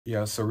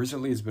Yeah, so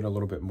recently it's been a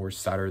little bit more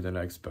sadder than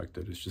I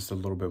expected. It's just a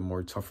little bit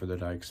more tougher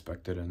than I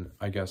expected. And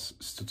I guess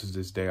still to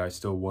this day, I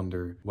still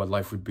wonder what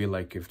life would be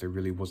like if there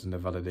really wasn't a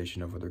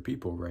validation of other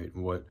people, right?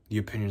 What the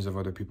opinions of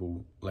other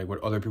people, like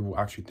what other people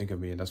actually think of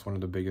me. And that's one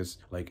of the biggest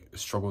like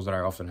struggles that I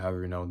often have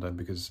every now and then,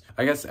 because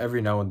I guess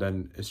every now and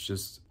then it's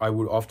just, I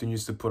would often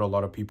used to put a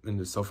lot of people in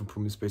the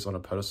self-improvement space on a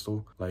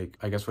pedestal. Like,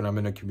 I guess when I'm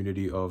in a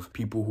community of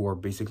people who are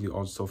basically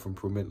on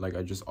self-improvement, like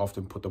I just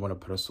often put them on a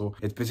pedestal.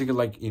 It's basically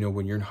like, you know,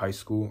 when you're in high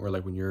school or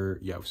like when you're,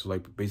 yeah, so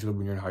like basically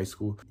when you're in high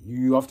school,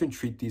 you often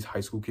treat these high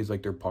school kids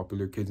like they're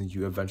popular kids and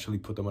you eventually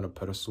put them on a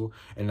pedestal.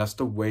 And that's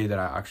the way that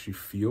I actually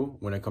feel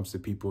when it comes to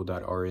people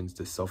that are in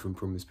the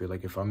self-improvement space.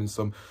 Like if I'm in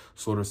some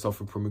sort of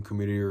self-improvement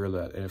community, or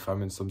that, and if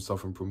I'm in some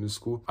self-improvement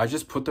school, I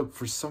just put them,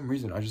 for some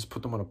reason, I just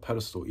put them on a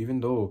pedestal, even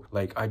though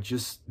like I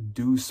just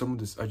do some of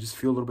this, I just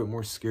feel a little bit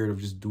more scared of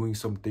just doing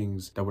some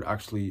things that would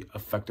actually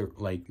affect their,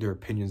 like their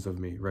opinions of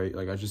me, right?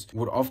 Like I just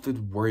would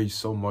often worry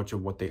so much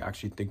of what they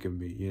actually think of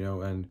me, you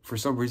know? And for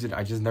some reason,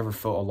 I just never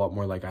felt a lot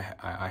more like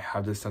I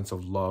have this sense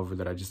of love, or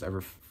that I just ever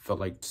felt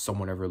like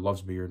someone ever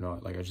loves me or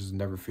not. Like I just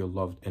never feel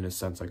loved in a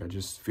sense. Like I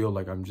just feel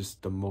like I'm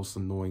just the most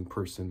annoying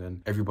person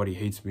and everybody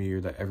hates me, or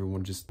that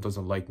everyone just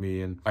doesn't like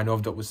me. And I know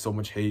I've dealt with so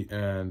much hate,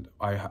 and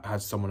I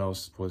had someone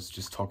else was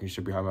just talking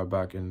shit behind my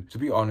back. And to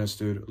be honest,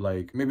 dude,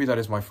 like maybe that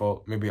is my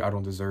fault. Maybe I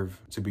don't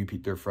deserve to be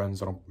their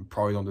friends.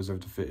 Probably don't deserve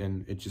to fit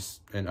in. It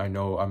just, and I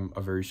know I'm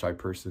a very shy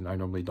person. I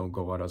normally don't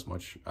go out as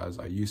much as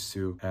I used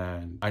to.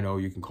 And I know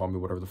you can call me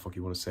whatever the fuck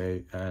you want to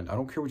say, and I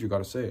don't care what you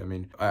gotta say. I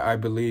mean, I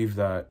believe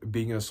that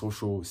being in a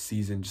social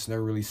season just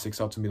never really sticks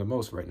out to me the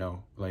most right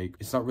now. Like,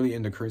 it's not really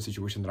in the current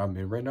situation that I'm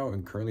in right now.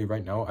 And currently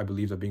right now, I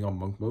believe that being on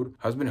monk mode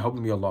has been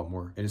helping me a lot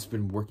more. And it's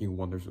been working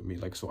wonders with me.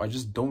 Like, so I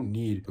just don't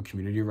need a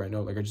community right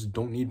now. Like, I just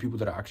don't need people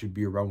that I actually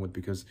be around with,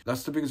 because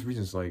that's the biggest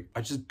reason. Is like,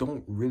 I just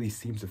don't really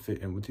seem to fit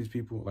in with these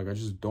people. Like, I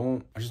just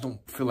don't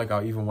feel like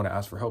I even want to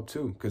ask for help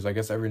too. Because I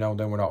guess every now and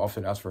then when I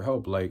often ask for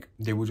help, like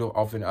they would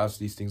often ask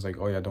these things like,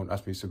 oh yeah, don't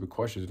ask me stupid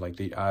questions. Like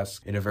they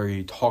ask in a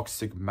very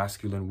toxic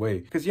masculine way.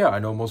 Because yeah, I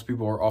know most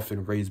people are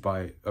often raised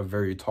by a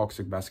very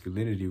toxic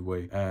masculinity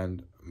way,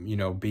 and you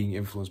know, being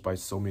influenced by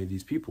so many of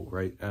these people,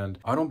 right? And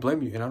I don't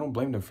blame you, and I don't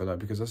blame them for that,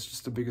 because that's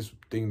just the biggest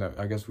thing that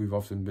I guess we've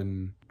often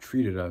been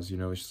treated as, you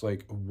know? It's just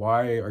like,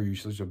 why are you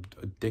such a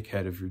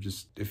dickhead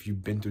if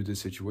you've been through this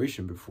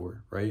situation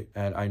before, right?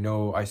 And I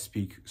know I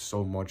speak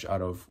so much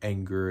out of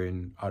anger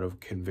and out of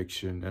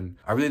conviction, and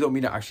I really don't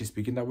mean to actually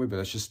speak in that way, but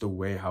that's just the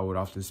way how I would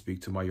often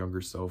speak to my younger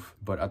self.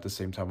 But at the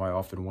same time, I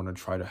often want to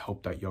try to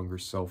help that younger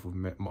self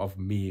of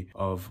me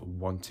of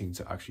wanting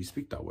to actually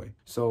speak that way.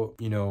 So,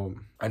 you know,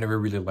 I never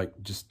really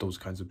liked just those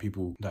kinds of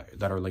people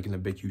that are like in the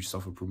big huge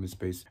self-improvement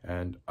space.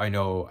 And I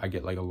know I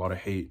get like a lot of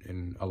hate,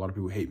 and a lot of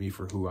people hate me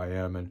for who I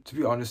am. And to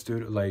be honest,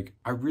 dude, like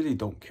I really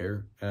don't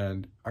care,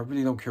 and I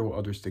really don't care what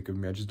others think of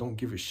me. I just don't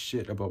give a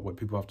shit about what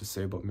people have to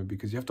say about me,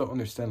 because you have to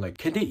understand, like,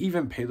 can they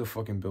even pay the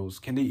fucking bills?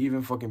 Can they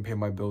even fucking pay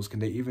my bills? Can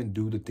they even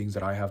do the things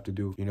that I have to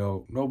do? You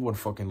know, no one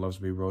fucking loves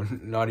me, bro.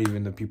 Not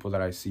even the people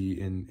that I see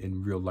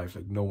in real life.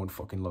 Like, no one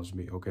fucking loves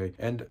me, okay?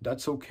 And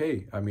that's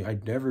okay. I mean, I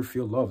never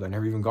feel loved. I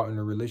never even got in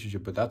a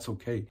relationship, but that's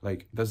okay.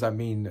 Like, does that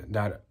mean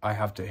that I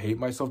have to hate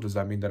myself? Does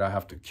that mean that I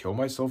have to kill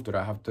myself?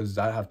 Does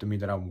that have to mean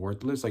that I'm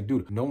worthless? Like,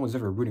 dude, no one's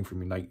ever rooting for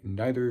me. Like,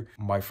 neither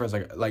my friends.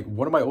 Like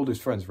one of my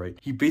oldest friends, right?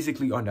 He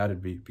basically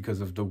unadded me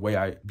because of the way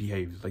I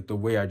behaved, like the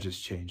way I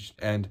just changed.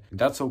 And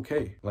that's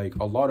okay. Like,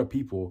 a lot of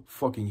people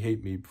fucking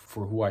hate me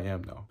for who I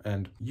am now.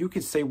 And you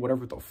can say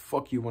whatever the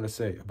fuck you want to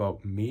say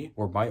about me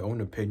or my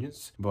own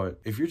opinions, but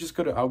if you're just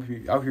gonna out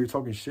here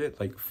talking shit,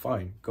 like,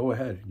 fine, go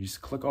ahead. You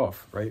just click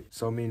off, right?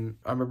 So, I mean,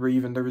 I remember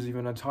there was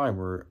even a time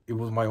where it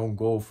was my own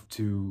goal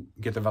to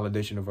get the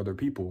validation of other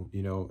people,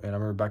 you know? And I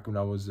remember back when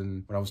I was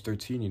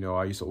 13, you know,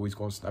 I used to always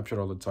go on Snapchat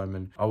all the time,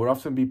 and I would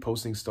often be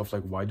posting stuff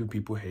like, why do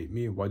people hate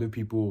me? Why do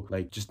people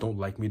like just don't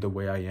like me the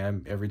way I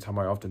am? Every time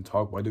I often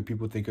talk, why do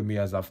people think of me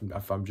as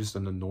if I'm just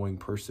an annoying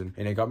person?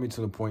 And it got me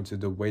to the point, to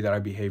the way that I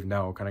behave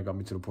now kind of got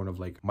me to the point of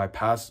like, my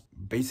past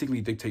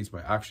basically dictates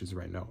my actions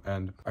right now.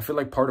 And I feel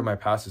like part of my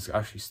past is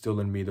actually still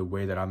in me, the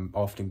way that I'm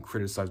often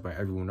criticized by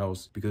everyone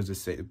else because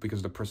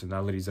of the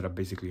personalities that I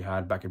basically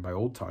had back in my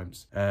old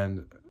times.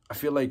 And I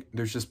feel like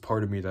there's just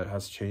part of me that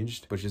has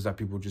changed, but just that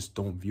people just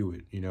don't view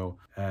it, you know?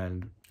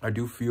 And I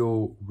do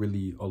feel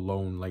really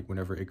alone, like,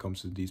 whenever it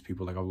comes to these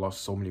people. Like, I've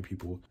lost so many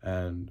people,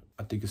 and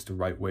I think it's the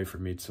right way for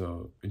me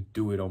to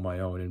do it on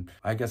my own. And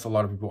I guess a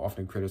lot of people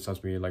often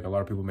criticize me. Like, a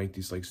lot of people make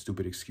these, like,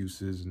 stupid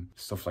excuses and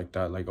stuff like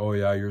that. Like, oh,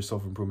 yeah, you're a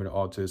self-improvement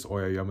autist. Oh,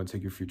 yeah, I'm gonna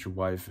take your future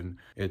wife. And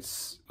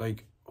it's,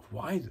 like,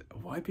 why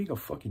being a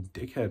fucking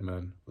dickhead,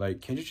 man?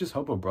 Like, can't you just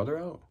help a brother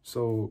out?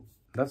 So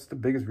that's the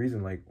biggest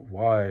reason, like,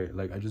 why,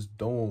 like, I just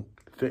don't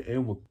fit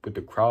in with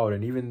the crowd,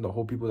 and even the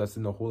whole people that's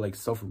in the whole, like,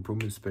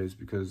 self-improvement space,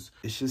 because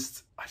it's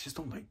just, I just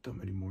don't like them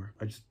anymore.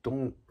 I just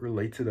don't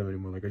relate to them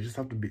anymore. Like, I just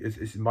have to be,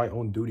 it's my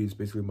own duty. It's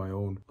basically my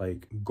own,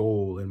 like,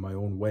 goal in my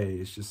own way.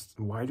 It's just,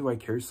 why do I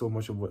care so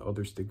much of what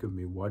others think of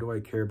me? Why do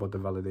I care about the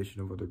validation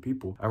of other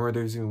people? I remember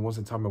there's even once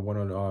in time I went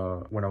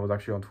on, when I was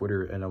actually on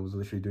Twitter, and I was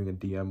literally doing a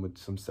DM with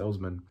some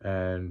salesman.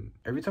 And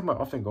every time I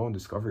often go on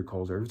discovery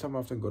calls, or every time I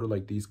often go to,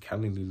 like, these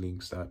Calendly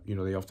links that, you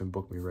know, they often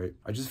book me, right?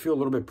 I just feel a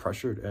little bit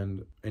pressured,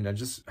 and I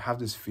just have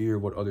this fear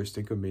of what others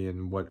think of me,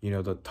 and what, you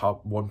know, the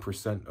top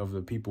 1% of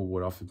the people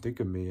would often think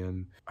of me.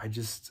 And I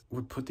just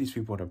would put these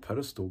people on a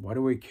pedestal. Why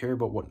do I care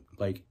about what,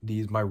 like,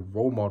 my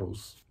role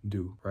models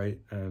do, right?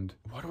 And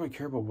why do I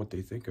care about what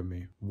they think of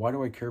me? Why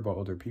do I care about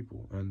other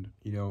people? And,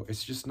 you know,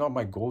 it's just not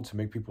my goal to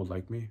make people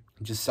like me.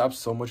 It just saps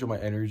so much of my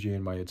energy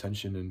and my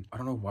attention, and I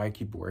don't know why I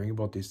keep worrying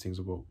about these things,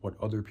 about what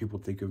other people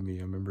think of me.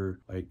 I remember,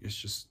 like, it's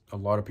just a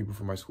lot of people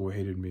from my school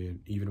hated me, and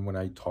even when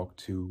I talked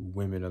to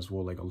women as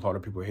well, like, a lot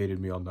of people hated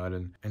me on that.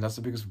 And that's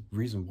the biggest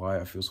reason why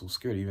I feel so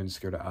scared, even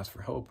scared to ask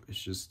for help.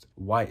 It's just,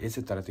 why is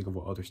it that I think of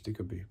what others think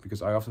of me?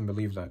 Because I often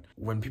believe that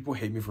when people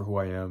hate me for who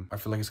I am, I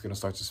feel like it's gonna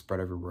start to spread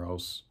everywhere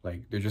else.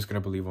 Like, they're just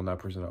gonna believe on that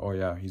person that, oh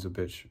yeah, he's a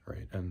bitch,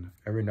 right? And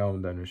every now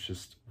and then it's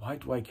just, why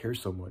do I care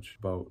so much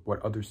about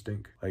what others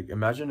think? Like,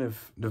 imagine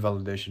if the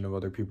validation of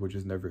other people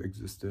just never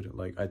existed.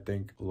 Like, I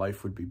think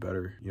life would be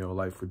better, you know,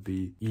 life would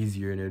be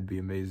easier, and it'd be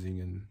amazing.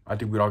 And I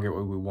think we'd all get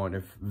what we want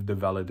if the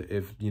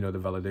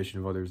validation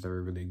of others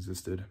never really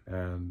existed.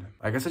 And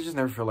I guess I just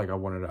never felt like I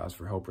wanted to ask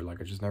for help, or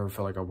like I just never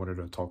felt like I wanted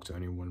to talk to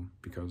anyone,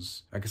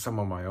 because I guess I'm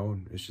on my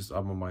own. It's just,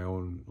 I'm on my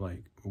own,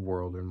 like,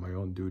 world, and my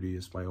own duty.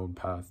 It's my own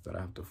path that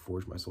I have to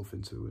forge myself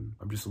into, and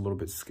I'm just a little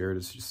bit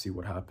scared to just see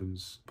what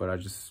happens. But I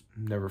just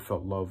never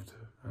felt loved,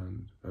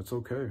 and that's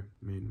okay.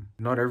 I mean,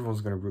 not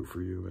everyone's gonna root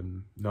for you,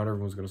 and not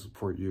everyone's gonna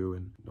support you,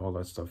 and all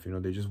that stuff. You know,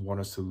 they just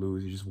want us to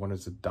lose, they just want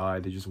us to die,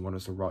 they just want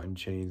us to rot in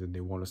chains, and they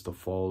want us to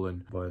fall.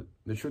 And but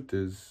the truth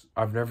is,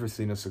 I've never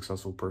seen a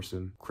successful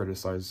person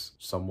criticize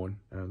someone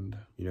and,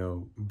 you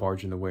know,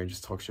 barge in the way and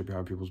just talk shit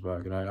behind people's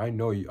back. And I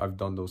know I've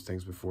done those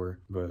things before,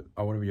 but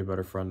I want to be a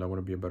better friend. I want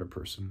to be a better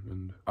person,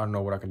 and I don't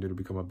know what I can do to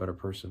become a better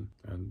person.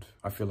 And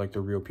I feel like the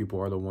real people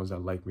are the ones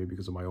that like me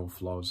because of my own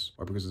flaws,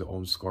 or because of the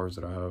own scars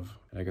that I have.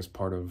 And I guess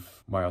part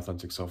of my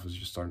authentic self is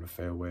just starting to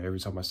fade away. Every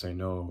time I say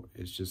no,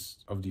 it's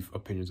just of the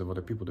opinions of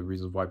other people. The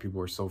reasons why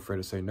people are so afraid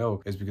to say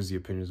no is because of the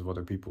opinions of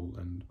other people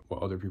and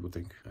what other people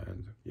think.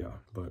 And yeah,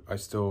 but I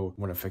still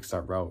want to fix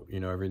that route. You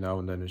know, every now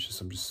and then it's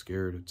just, I'm just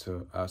scared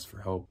to ask for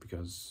help,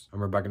 because I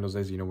remember back in those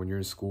days, you know, when you're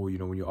in school, you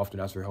know, when you often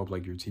ask for help,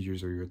 like your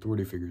teachers or your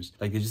authority figures,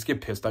 like, they just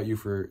get pissed at you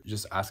for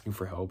just asking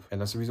for help. And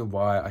that's the reason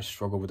why I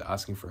struggle with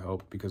asking for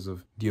help, because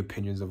of the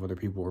opinions of other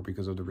people, or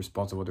because of the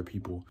response of other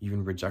people,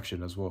 even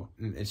rejection as well.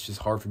 And it's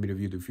just hard for me to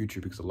view the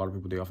future, because a lot of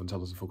people, they often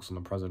tell us to focus on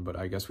the present, but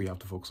I guess we have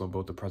to focus on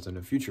both the present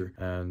and future.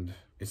 And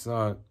it's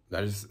not,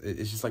 it's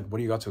just like, what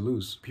do you got to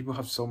lose? People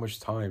have so much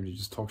time to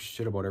just talk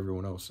shit about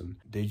everyone else, and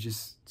they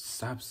just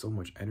sap so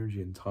much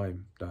energy and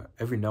time that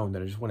every now and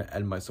then I just want to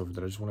end myself,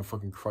 that I just want to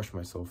fucking crush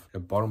myself at the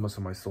bottomless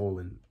of my soul,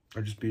 and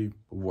I just be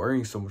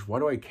worrying so much. Why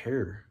do I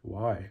care?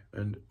 Why?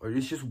 And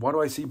it's just, why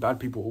do I see bad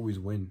people always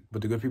win,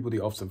 but the good people, they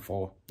often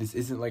fall? This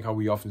isn't like how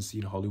we often see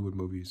in Hollywood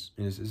movies,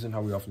 and this isn't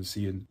how we often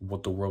see in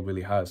what the world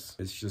really has.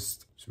 It's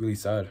just, it's really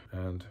sad.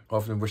 And I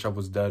often wish I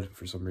was dead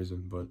for some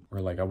reason, but,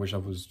 or like, I wish I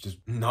was just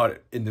not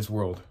in this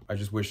world. I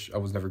just wish I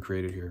was never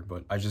created here,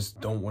 but I just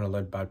don't want to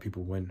let bad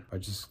people win. I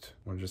just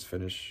want to just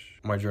finish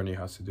my journey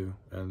has to do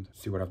and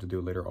see what I have to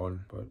do later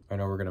on. But I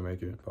know we're gonna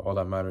make it. But all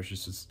that matters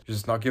is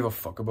just not give a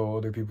fuck about what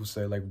other people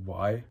say. Like,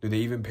 why? Do they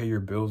even pay your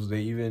bills? Do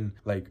they even,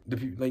 like,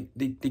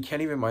 they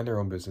can't even mind their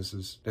own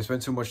businesses. They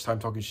spend too much time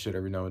talking shit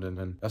every now and then,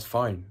 and that's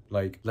fine.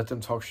 Like, let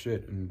them talk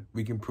shit, and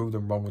we can prove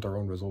them wrong with our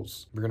own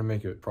results. We're gonna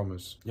make it,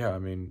 promise. Yeah, I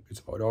mean,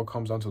 it all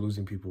comes down to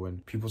losing people,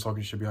 and people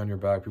talking shit behind your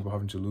back, people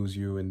having to lose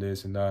you, and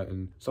this and that,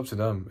 and it's up to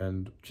them.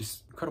 And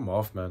just cut them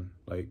off, man.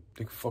 Like,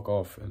 they can fuck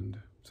off. And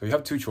so you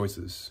have two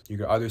choices. You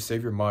can either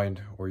save your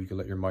mind, or you can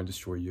let your mind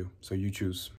destroy you. So you choose.